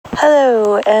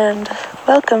Hello, and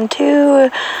welcome to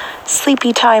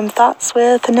Sleepy Time Thoughts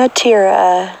with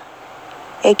Natira,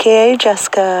 aka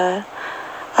Jessica.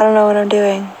 I don't know what I'm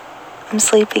doing. I'm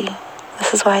sleepy.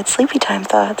 This is why it's Sleepy Time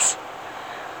Thoughts.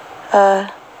 My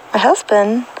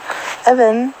husband,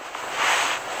 Evan,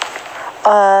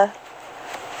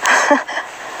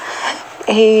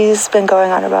 he's been going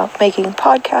on about making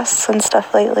podcasts and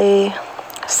stuff lately,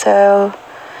 so,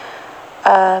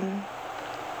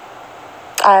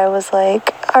 I was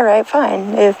like, all right,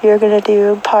 fine. If you're going to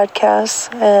do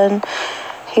podcasts and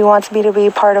he wants me to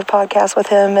be part of podcasts with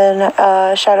him, and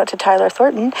shout out to Tyler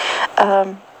Thornton.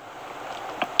 I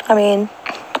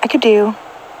could do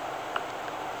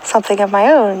something of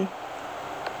my own.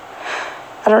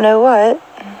 I don't know what.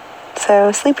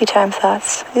 So, sleepy time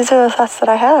thoughts. These are the thoughts that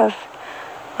I have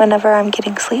whenever I'm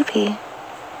getting sleepy.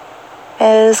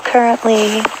 It is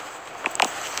currently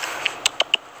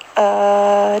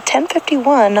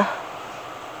 10:51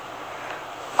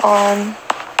 on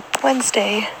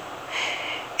Wednesday,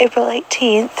 April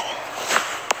 18th,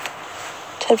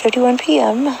 10:51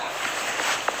 p.m.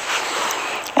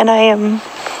 And I am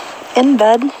in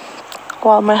bed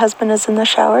while my husband is in the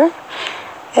shower,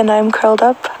 and I'm curled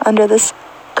up under this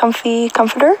comfy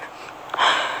comforter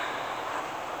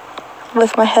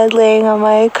with my head laying on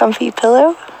my comfy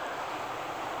pillow.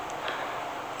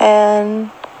 And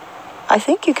I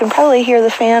think you can probably hear the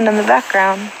fan in the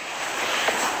background.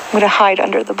 I'm going to hide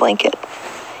under the blanket.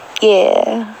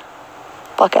 Yeah.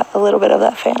 Block out a little bit of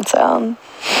that fan sound.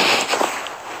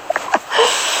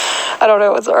 I don't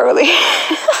know what's wrong with me.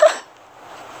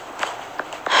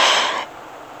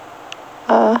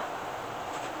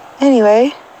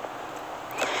 Anyway,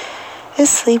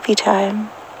 it's sleepy time.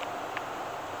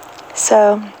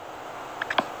 So,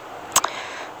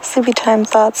 sleepy time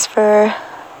thoughts for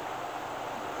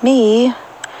me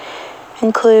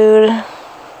include,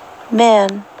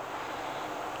 man,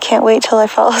 can't wait till I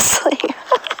fall asleep.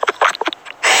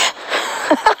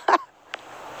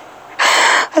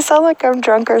 I sound like I'm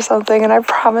drunk or something, and I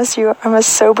promise you I'm as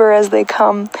sober as they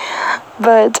come.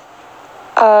 But,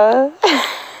 oh,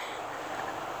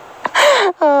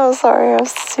 sorry, I'm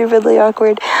stupidly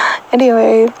awkward.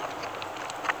 Anyway,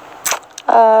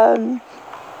 I'm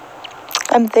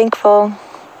thankful.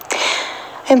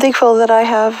 I'm thankful that I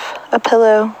have a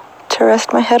pillow to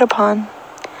rest my head upon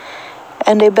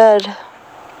and a bed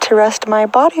to rest my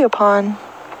body upon.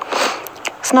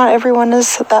 Because not everyone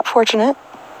is that fortunate.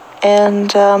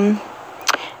 And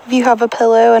if you have a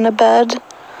pillow and a bed,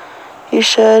 you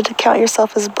should count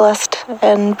yourself as blessed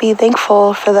and be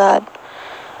thankful for that.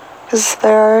 Because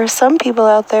there are some people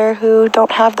out there who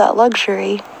don't have that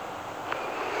luxury.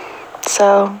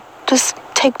 So just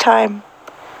take time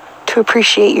to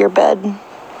appreciate your bed.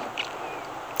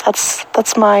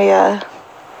 That's my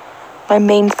my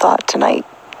main thought tonight.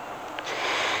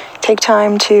 Take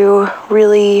time to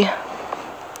really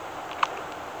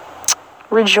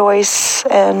rejoice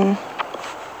and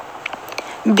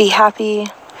be happy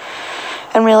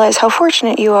and realize how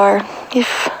fortunate you are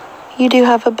if you do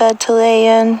have a bed to lay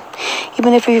in,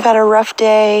 even if you've had a rough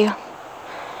day.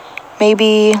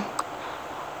 Maybe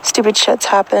stupid shit's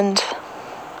happened.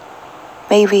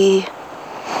 Maybe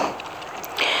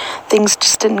things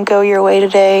just didn't go your way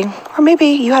today. Or maybe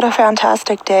you had a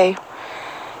fantastic day.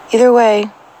 Either way,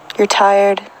 you're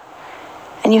tired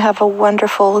and you have a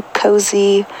wonderful,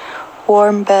 cozy,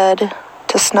 warm bed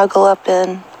to snuggle up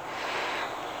in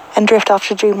and drift off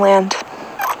to dreamland.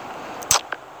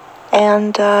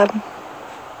 And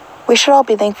we should all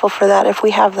be thankful for that if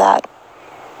we have that.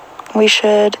 We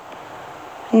should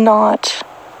not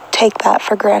take that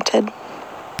for granted.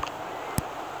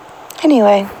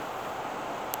 Anyway,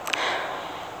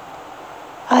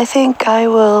 I think I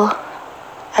will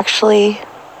actually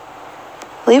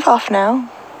leave off now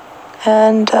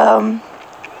and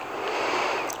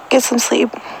get some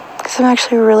sleep, because I'm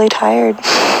actually really tired.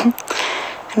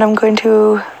 And I'm going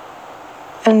to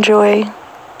enjoy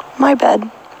my bed.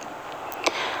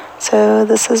 So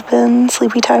this has been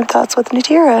Sleepy Time Thoughts with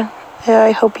Natira.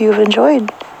 I hope you've enjoyed.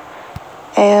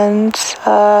 And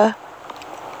I'll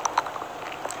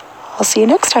see you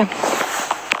next time.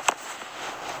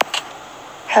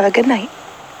 Have a good night.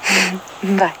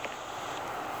 Bye.